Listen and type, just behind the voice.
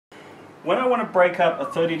when I want to break up a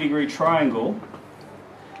 30-degree triangle,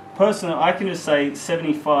 personally I can just say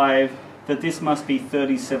 75, that this must be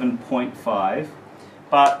 37.5,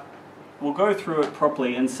 but we'll go through it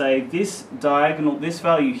properly and say this diagonal, this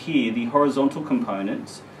value here, the horizontal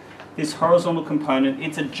components, this horizontal component,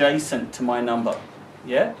 it's adjacent to my number.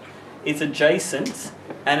 Yeah? It's adjacent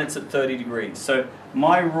and it's at 30 degrees. So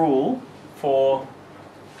my rule for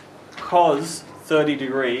cos 30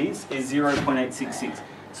 degrees is 0.866.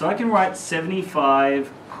 So I can write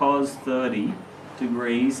 75 cos 30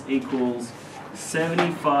 degrees equals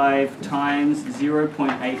 75 times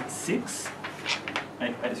 0.86.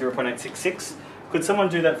 0.866. Could someone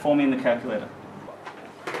do that for me in the calculator?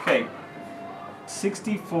 Okay,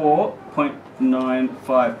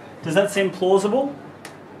 64.95. Does that seem plausible?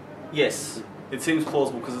 Yes, it seems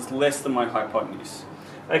plausible because it's less than my hypotenuse.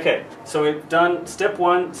 Okay, so we've done step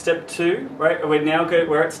 1, step 2, right?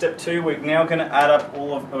 We're at step 2. We're now going to add up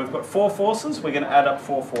all of. We've got 4 forces. We're going to add up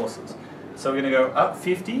 4 forces. So we're going to go up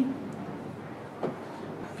 50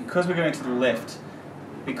 because we're going to the left.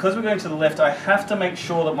 Because we're going to the left, I have to make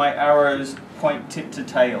sure that my arrows point tip to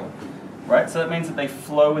tail, right? So that means that they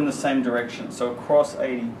flow in the same direction. So across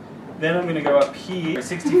 80. Then I'm going to go up here,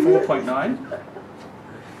 64.9.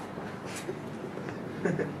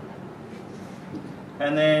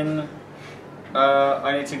 And then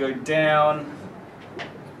I need to go down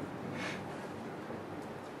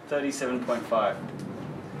 37.5.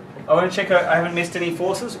 I want to check out I haven't missed any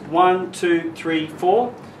forces. 1, 2, 3,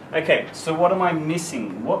 4. Okay, so what am I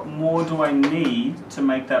missing? What more do I need to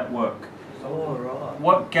make that work? Oh, right.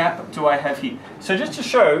 What gap do I have here? So just to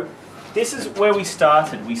show, this is where we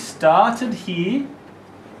started. We started here.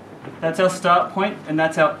 That's our start point and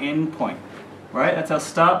that's our end point. Right? That's our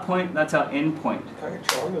start point, that's our end point.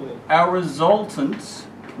 Our resultant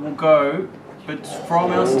will go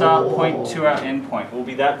from our start point to our end point. Will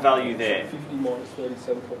be that value there. 50 minus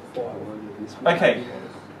 37.5. Okay.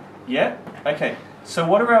 Yeah? Okay. So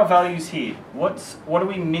what are our values here? What are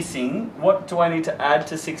we missing? What do I need to add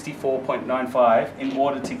to 64.95 in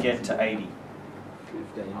order to get to 80?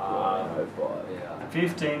 15.05.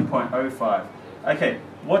 15.05. Okay.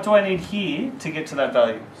 What do I need here to get to that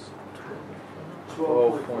value?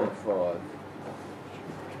 12.5.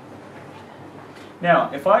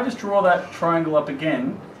 Now, if I just draw that triangle up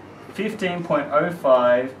again,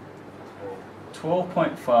 15.05,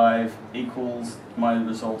 12.5 equals my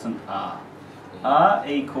resultant R. R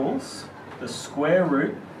equals the square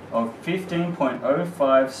root of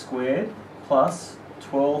 15.05 squared plus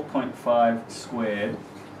 12.5 squared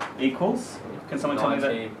equals, can someone tell me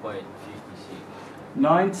that?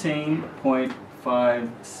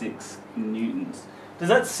 19.56 newtons. Does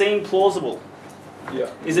that seem plausible? Yeah.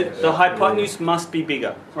 Is it the hypotenuse must be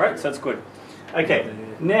bigger, right? So that's good. Okay,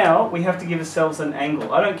 now we have to give ourselves an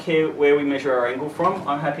angle. I don't care where we measure our angle from.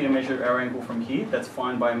 I'm happy to measure our angle from here. That's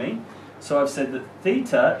fine by me. So I've said that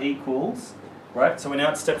theta equals, right? So we're now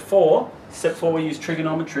at step 4. Step 4 we use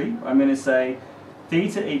trigonometry. I'm going to say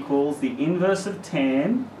theta equals the inverse of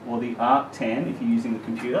tan, or the arctan if you're using the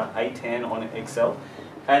computer, a tan on Excel.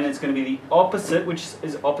 And it's going to be the opposite, which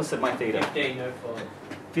is opposite my theta.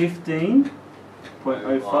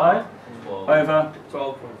 15.05 over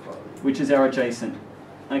 12.5. which is our adjacent.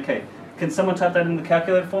 Okay, can someone type that in the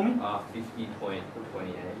calculator for me? 50.28.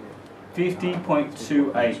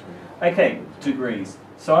 50.28. Okay, degrees.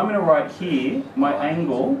 So I'm going to write here my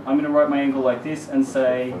angle. I'm going to write my angle like this and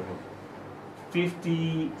say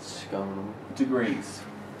 50 degrees.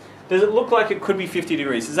 Does it look like it could be 50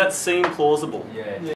 degrees? Does that seem plausible? Yeah.